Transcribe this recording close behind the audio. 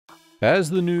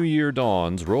As the new year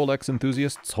dawns, Rolex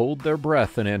enthusiasts hold their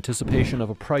breath in anticipation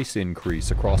of a price increase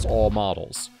across all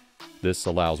models. This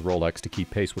allows Rolex to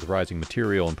keep pace with rising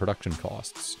material and production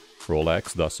costs.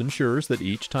 Rolex thus ensures that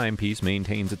each timepiece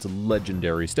maintains its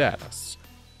legendary status.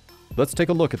 Let's take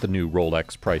a look at the new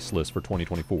Rolex price list for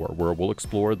 2024, where we'll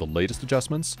explore the latest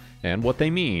adjustments and what they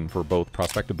mean for both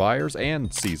prospective buyers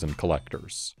and seasoned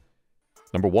collectors.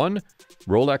 Number 1.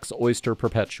 Rolex Oyster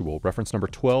Perpetual, reference number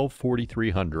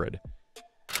 124300.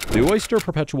 The Oyster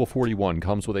Perpetual 41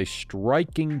 comes with a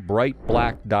striking bright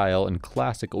black dial and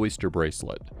classic oyster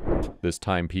bracelet. This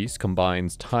timepiece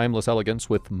combines timeless elegance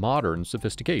with modern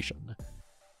sophistication.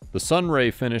 The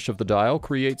sunray finish of the dial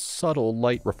creates subtle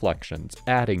light reflections,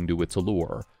 adding to its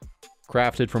allure.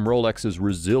 Crafted from Rolex's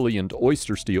resilient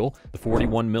oyster steel, the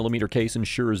 41mm case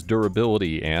ensures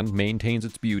durability and maintains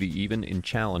its beauty even in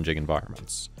challenging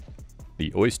environments.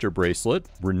 The oyster bracelet,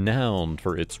 renowned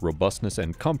for its robustness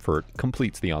and comfort,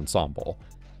 completes the ensemble.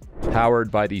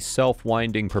 Powered by the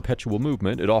self-winding perpetual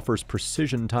movement, it offers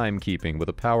precision timekeeping with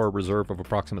a power reserve of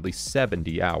approximately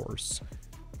 70 hours.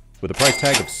 With a price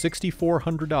tag of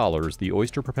 $6,400, the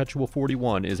Oyster Perpetual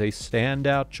 41 is a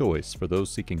standout choice for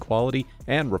those seeking quality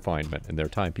and refinement in their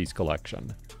timepiece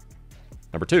collection.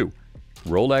 Number 2.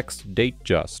 Rolex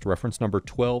Datejust, reference number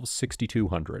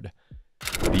 126200.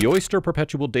 The Oyster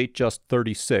Perpetual Datejust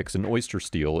 36 in oyster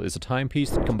steel is a timepiece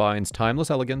that combines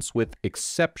timeless elegance with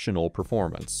exceptional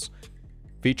performance.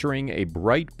 Featuring a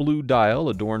bright blue dial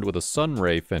adorned with a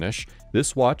sunray finish,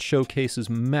 this watch showcases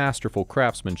masterful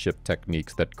craftsmanship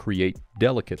techniques that create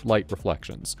delicate light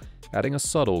reflections, adding a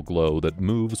subtle glow that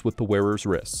moves with the wearer's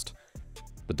wrist.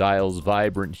 The dial's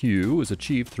vibrant hue is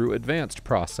achieved through advanced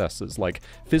processes like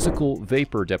physical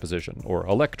vapor deposition or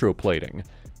electroplating,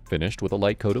 finished with a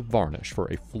light coat of varnish for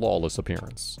a flawless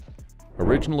appearance.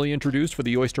 Originally introduced for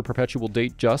the Oyster Perpetual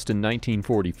Datejust in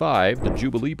 1945, the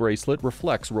Jubilee bracelet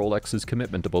reflects Rolex's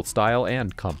commitment to both style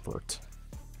and comfort.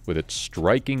 With its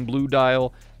striking blue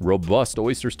dial, robust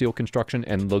oyster steel construction,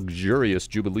 and luxurious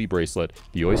Jubilee bracelet,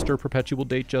 the Oyster Perpetual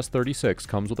Datejust 36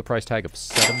 comes with a price tag of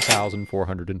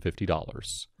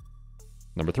 $7,450.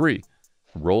 Number 3.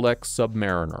 Rolex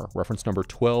Submariner, reference number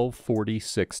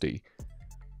 124060.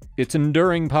 Its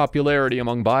enduring popularity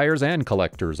among buyers and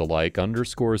collectors alike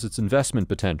underscores its investment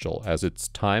potential as its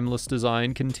timeless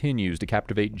design continues to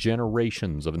captivate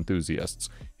generations of enthusiasts,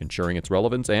 ensuring its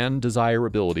relevance and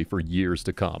desirability for years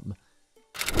to come.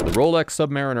 The Rolex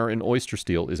Submariner in oyster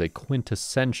steel is a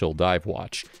quintessential dive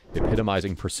watch,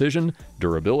 epitomizing precision,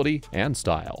 durability, and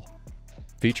style.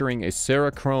 Featuring a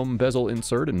Cerachrome bezel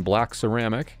insert in black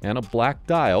ceramic and a black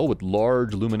dial with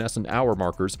large luminescent hour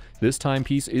markers, this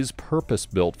timepiece is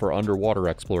purpose-built for underwater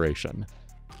exploration.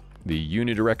 The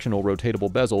unidirectional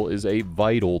rotatable bezel is a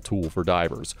vital tool for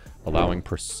divers, allowing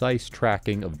precise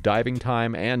tracking of diving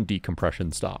time and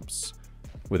decompression stops.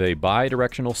 With a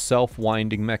bidirectional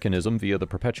self-winding mechanism via the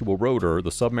perpetual rotor, the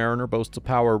Submariner boasts a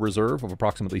power reserve of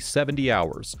approximately 70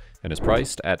 hours and is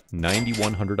priced at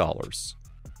 $9,100.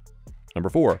 Number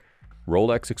 4.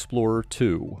 Rolex Explorer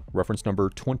 2, reference number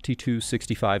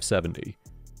 226570.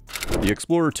 The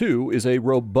Explorer 2 is a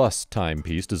robust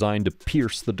timepiece designed to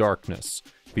pierce the darkness,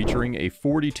 featuring a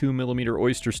 42mm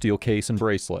oyster steel case and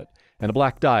bracelet, and a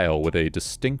black dial with a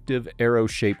distinctive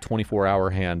arrow-shaped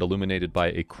 24-hour hand illuminated by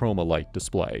a chroma light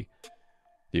display.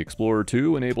 The Explorer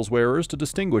 2 enables wearers to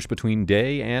distinguish between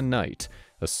day and night,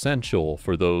 essential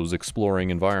for those exploring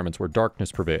environments where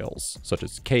darkness prevails, such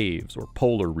as caves or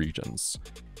polar regions.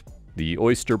 The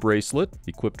Oyster bracelet,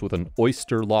 equipped with an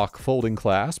Oyster lock folding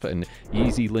clasp and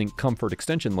Easy Link comfort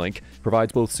extension link,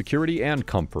 provides both security and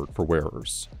comfort for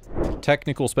wearers.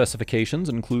 Technical specifications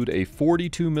include a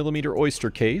 42mm oyster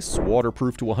case,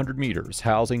 waterproof to 100 meters,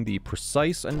 housing the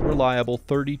precise and reliable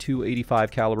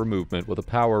 .32-85 caliber movement with a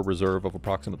power reserve of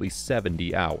approximately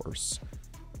 70 hours.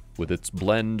 With its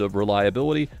blend of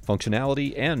reliability,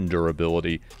 functionality, and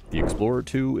durability, the Explorer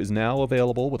 2 is now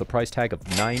available with a price tag of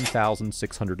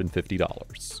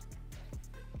 $9,650.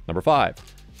 Number 5.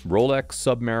 Rolex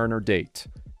Submariner Date,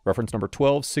 reference number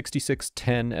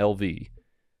 126610LV.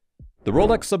 The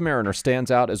Rolex Submariner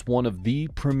stands out as one of the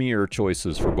premier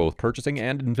choices for both purchasing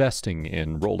and investing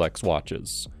in Rolex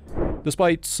watches.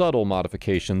 Despite subtle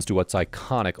modifications to its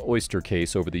iconic oyster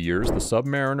case over the years, the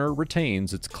Submariner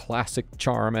retains its classic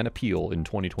charm and appeal in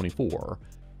 2024.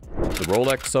 The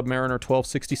Rolex Submariner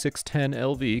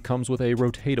 126610LV comes with a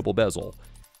rotatable bezel.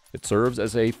 It serves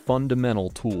as a fundamental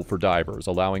tool for divers,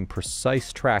 allowing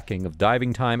precise tracking of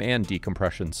diving time and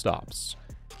decompression stops.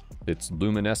 Its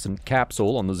luminescent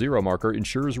capsule on the zero marker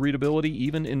ensures readability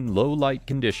even in low light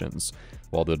conditions,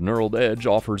 while the knurled edge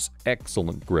offers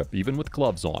excellent grip even with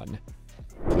gloves on.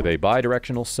 With a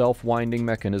bidirectional self-winding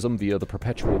mechanism via the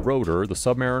perpetual rotor, the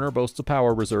Submariner boasts a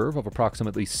power reserve of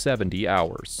approximately 70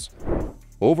 hours.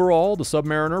 Overall, the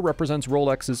Submariner represents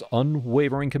Rolex's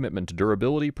unwavering commitment to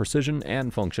durability, precision,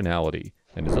 and functionality,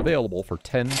 and is available for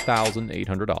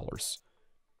 $10,800.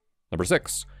 Number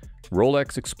 6.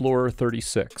 Rolex Explorer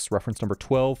 36, reference number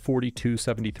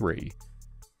 124273.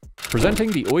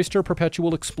 Presenting the Oyster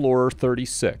Perpetual Explorer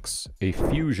 36, a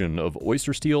fusion of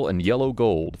oyster steel and yellow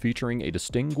gold featuring a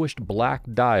distinguished black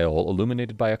dial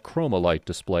illuminated by a chroma-light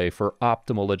display for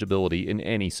optimal legibility in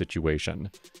any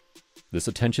situation. This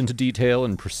attention to detail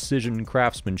and precision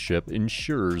craftsmanship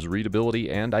ensures readability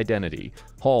and identity,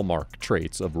 hallmark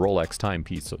traits of Rolex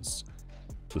timepieces.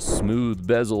 The smooth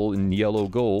bezel in yellow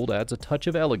gold adds a touch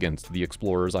of elegance to the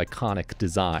Explorer's iconic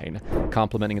design,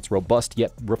 complementing its robust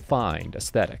yet refined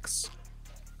aesthetics.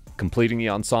 Completing the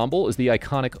ensemble is the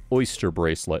iconic Oyster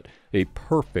bracelet, a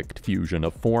perfect fusion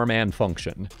of form and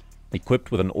function.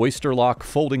 Equipped with an Oyster lock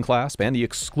folding clasp and the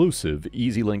exclusive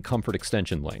EasyLink Comfort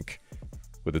Extension link.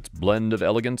 With its blend of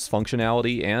elegance,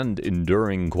 functionality, and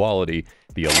enduring quality,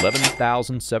 the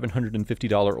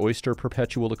 $11,750 Oyster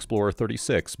Perpetual Explorer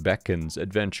 36 beckons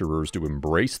adventurers to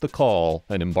embrace the call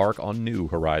and embark on new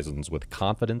horizons with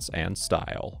confidence and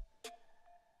style.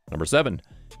 Number 7.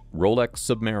 Rolex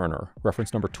Submariner,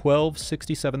 reference number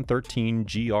 126713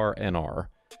 GRNR.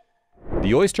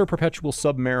 The Oyster Perpetual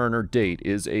Submariner date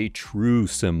is a true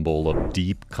symbol of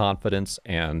deep confidence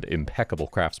and impeccable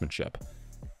craftsmanship.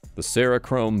 The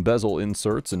Cerachrome bezel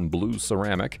inserts in blue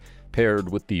ceramic,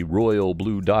 paired with the royal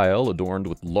blue dial adorned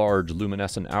with large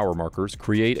luminescent hour markers,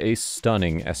 create a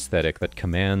stunning aesthetic that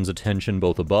commands attention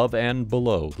both above and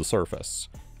below the surface.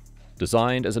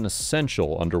 Designed as an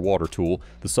essential underwater tool,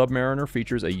 the Submariner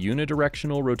features a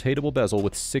unidirectional rotatable bezel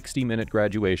with 60-minute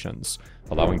graduations,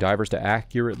 allowing divers to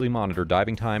accurately monitor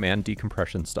diving time and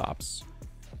decompression stops.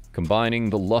 Combining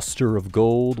the luster of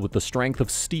gold with the strength of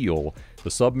steel, the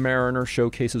Submariner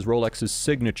showcases Rolex's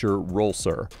signature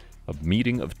Rolser, a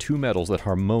meeting of two metals that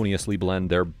harmoniously blend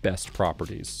their best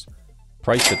properties.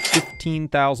 Priced at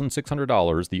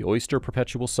 $15,600, the Oyster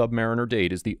Perpetual Submariner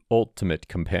date is the ultimate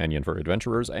companion for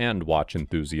adventurers and watch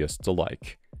enthusiasts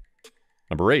alike.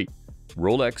 Number 8.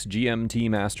 Rolex GMT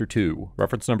Master 2,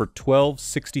 reference number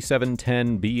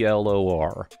 126710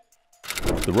 BLOR.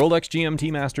 The Rolex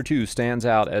GMT Master 2 stands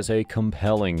out as a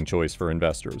compelling choice for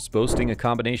investors, boasting a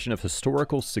combination of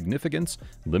historical significance,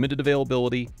 limited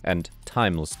availability, and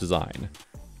timeless design.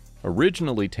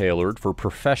 Originally tailored for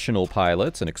professional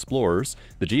pilots and explorers,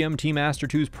 the GMT Master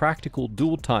 2's practical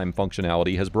dual-time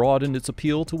functionality has broadened its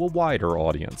appeal to a wider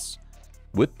audience.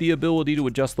 With the ability to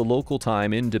adjust the local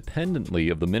time independently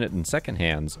of the minute and second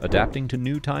hands, adapting to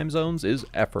new time zones is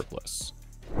effortless.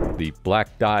 The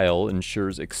black dial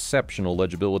ensures exceptional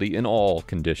legibility in all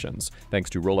conditions, thanks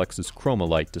to Rolex's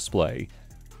chroma-light display.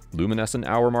 Luminescent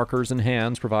hour markers and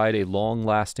hands provide a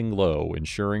long-lasting glow,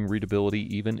 ensuring readability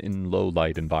even in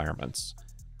low-light environments.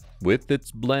 With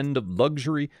its blend of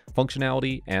luxury,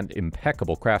 functionality, and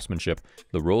impeccable craftsmanship,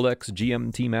 the Rolex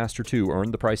GMT Master 2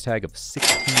 earned the price tag of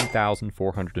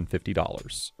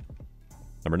 $16,450.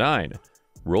 Number 9.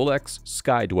 Rolex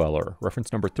Skydweller,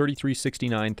 reference number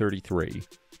 336933.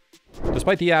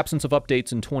 Despite the absence of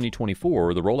updates in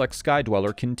 2024, the Rolex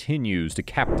Skydweller continues to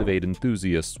captivate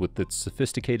enthusiasts with its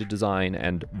sophisticated design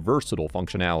and versatile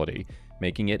functionality,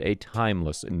 making it a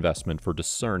timeless investment for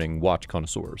discerning watch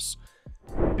connoisseurs.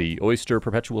 The Oyster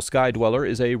Perpetual Skydweller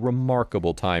is a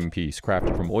remarkable timepiece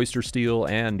crafted from oyster steel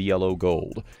and yellow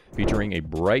gold, featuring a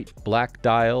bright black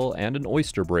dial and an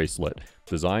oyster bracelet,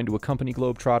 designed to accompany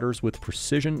globetrotters with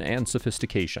precision and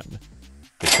sophistication.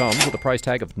 It comes with a price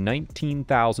tag of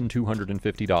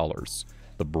 $19,250.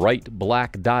 The bright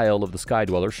black dial of the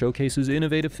Skydweller showcases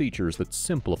innovative features that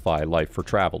simplify life for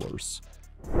travelers.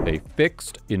 A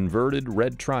fixed, inverted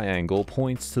red triangle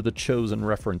points to the chosen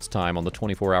reference time on the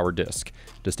 24-hour disc,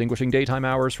 distinguishing daytime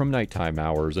hours from nighttime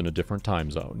hours in a different time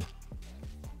zone.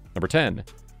 Number 10.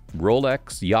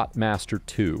 Rolex Yachtmaster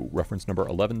 2, reference number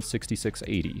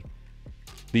 116680.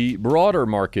 The broader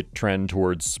market trend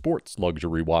towards sports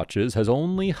luxury watches has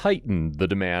only heightened the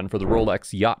demand for the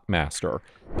Rolex Yachtmaster,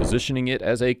 positioning it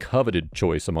as a coveted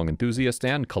choice among enthusiasts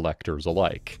and collectors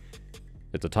alike.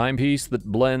 It's a timepiece that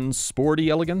blends sporty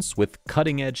elegance with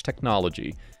cutting-edge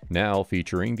technology, now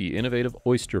featuring the innovative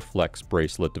Oyster Flex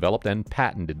bracelet developed and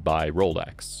patented by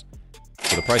Rolex.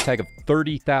 With a price tag of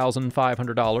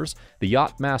 $30,500, the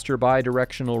Yachtmaster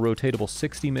bidirectional rotatable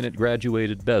 60-minute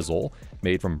graduated bezel,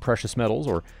 made from precious metals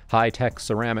or high-tech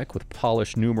ceramic with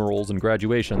polished numerals and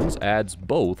graduations, adds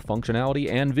both functionality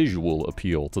and visual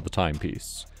appeal to the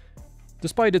timepiece.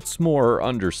 Despite its more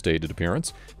understated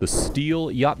appearance, the steel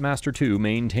Yachtmaster 2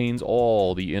 maintains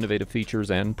all the innovative features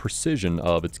and precision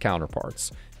of its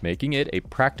counterparts, making it a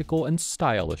practical and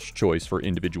stylish choice for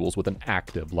individuals with an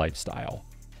active lifestyle.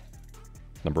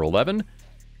 Number 11,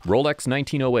 Rolex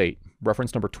 1908,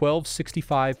 reference number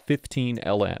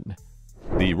 126515LN.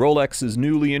 The Rolex's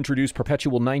newly introduced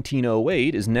Perpetual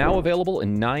 1908 is now available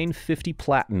in 950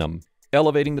 Platinum,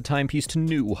 elevating the timepiece to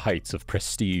new heights of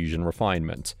prestige and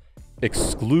refinement.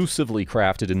 Exclusively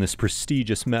crafted in this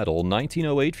prestigious metal,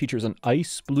 1908 features an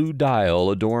ice blue dial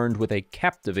adorned with a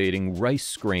captivating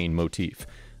rice grain motif,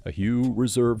 a hue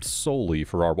reserved solely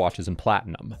for our watches in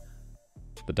platinum.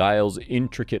 The dial's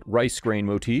intricate rice grain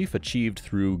motif, achieved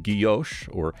through guilloche,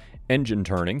 or engine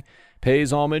turning,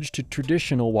 pays homage to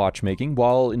traditional watchmaking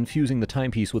while infusing the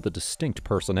timepiece with a distinct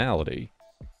personality.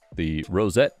 The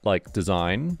rosette-like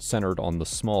design, centered on the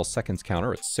small seconds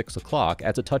counter at 6 o'clock,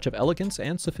 adds a touch of elegance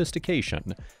and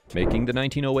sophistication, making the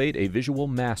 1908 a visual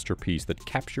masterpiece that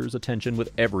captures attention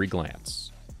with every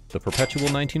glance. The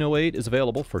Perpetual 1908 is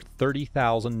available for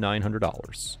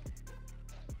 $30,900.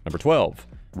 Number 12,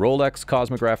 Rolex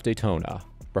Cosmograph Daytona,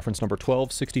 reference number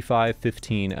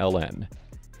 126515LN.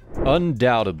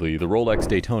 Undoubtedly, the Rolex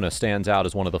Daytona stands out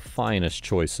as one of the finest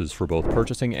choices for both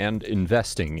purchasing and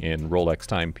investing in Rolex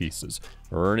timepieces,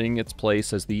 earning its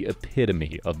place as the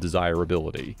epitome of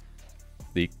desirability.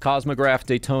 The Cosmograph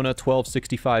Daytona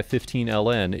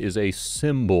 126515LN is a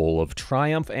symbol of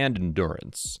triumph and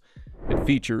endurance. It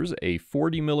features a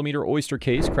 40mm oyster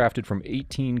case crafted from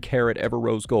 18-karat ever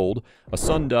rose gold, a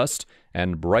sundust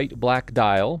and bright black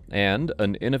dial, and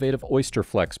an innovative oyster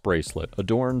flex bracelet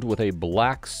adorned with a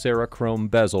black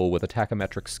Cerachrome bezel with a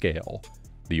tachometric scale.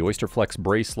 The oyster flex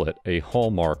bracelet, a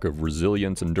hallmark of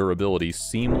resilience and durability,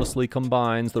 seamlessly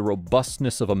combines the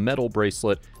robustness of a metal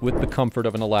bracelet with the comfort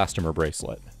of an elastomer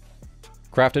bracelet.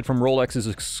 Crafted from Rolex's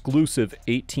exclusive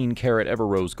 18-karat ever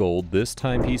rose gold, this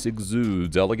timepiece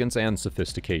exudes elegance and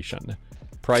sophistication.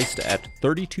 Priced at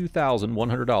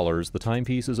 $32,100, the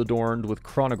timepiece is adorned with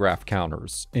chronograph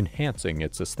counters, enhancing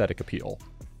its aesthetic appeal.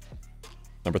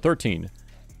 Number 13,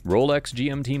 Rolex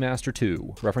GMT Master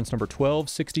 2, reference number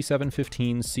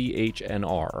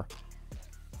 126715CHNR.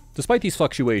 Despite these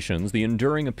fluctuations, the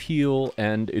enduring appeal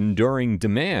and enduring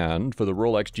demand for the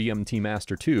Rolex GMT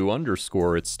Master 2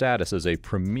 underscore its status as a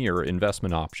premier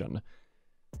investment option.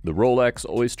 The Rolex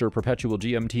Oyster Perpetual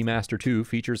GMT Master 2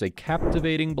 features a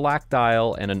captivating black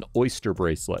dial and an oyster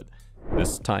bracelet.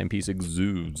 This timepiece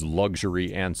exudes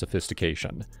luxury and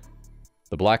sophistication.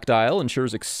 The black dial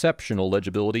ensures exceptional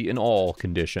legibility in all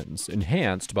conditions,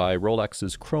 enhanced by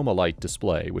Rolex's Chromalight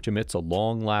display, which emits a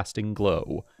long-lasting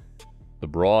glow. The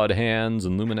broad hands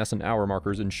and luminescent hour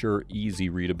markers ensure easy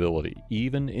readability,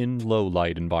 even in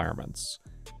low-light environments.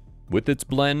 With its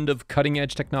blend of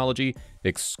cutting-edge technology,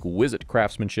 exquisite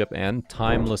craftsmanship, and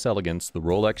timeless elegance, the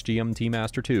Rolex GMT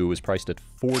Master 2 is priced at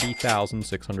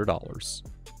 $40,600.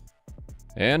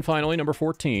 And finally, number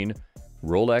 14,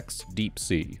 Rolex Deep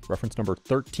Sea, reference number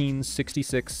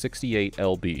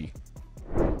 136668LB.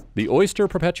 The Oyster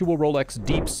Perpetual Rolex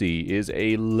Deep Sea is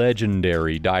a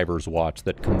legendary diver's watch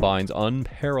that combines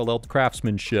unparalleled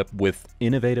craftsmanship with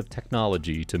innovative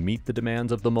technology to meet the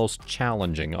demands of the most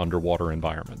challenging underwater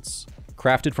environments.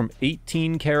 Crafted from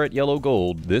 18-karat yellow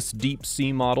gold, this Deep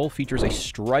Sea model features a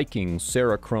striking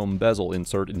Cerachrome bezel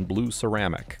insert in blue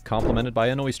ceramic, complemented by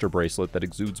an oyster bracelet that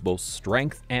exudes both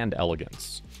strength and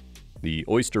elegance. The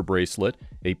oyster bracelet,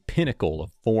 a pinnacle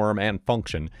of form and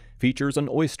function, features an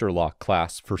oyster lock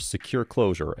clasp for secure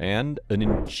closure and an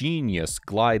ingenious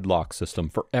glide lock system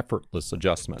for effortless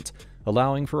adjustment,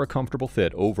 allowing for a comfortable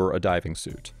fit over a diving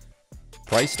suit.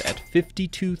 Priced at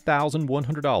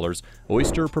 $52,100,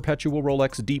 Oyster Perpetual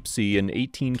Rolex Deep Sea in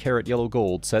 18-karat yellow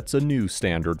gold sets a new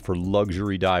standard for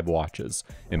luxury dive watches,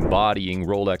 embodying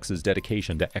Rolex's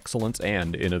dedication to excellence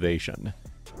and innovation.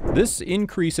 This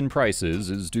increase in prices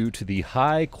is due to the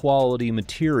high-quality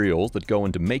materials that go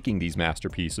into making these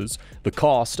masterpieces, the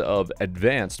cost of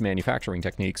advanced manufacturing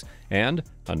techniques, and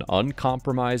an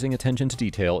uncompromising attention to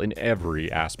detail in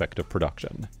every aspect of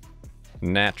production.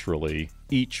 Naturally,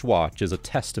 each watch is a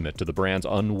testament to the brand's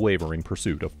unwavering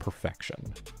pursuit of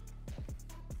perfection.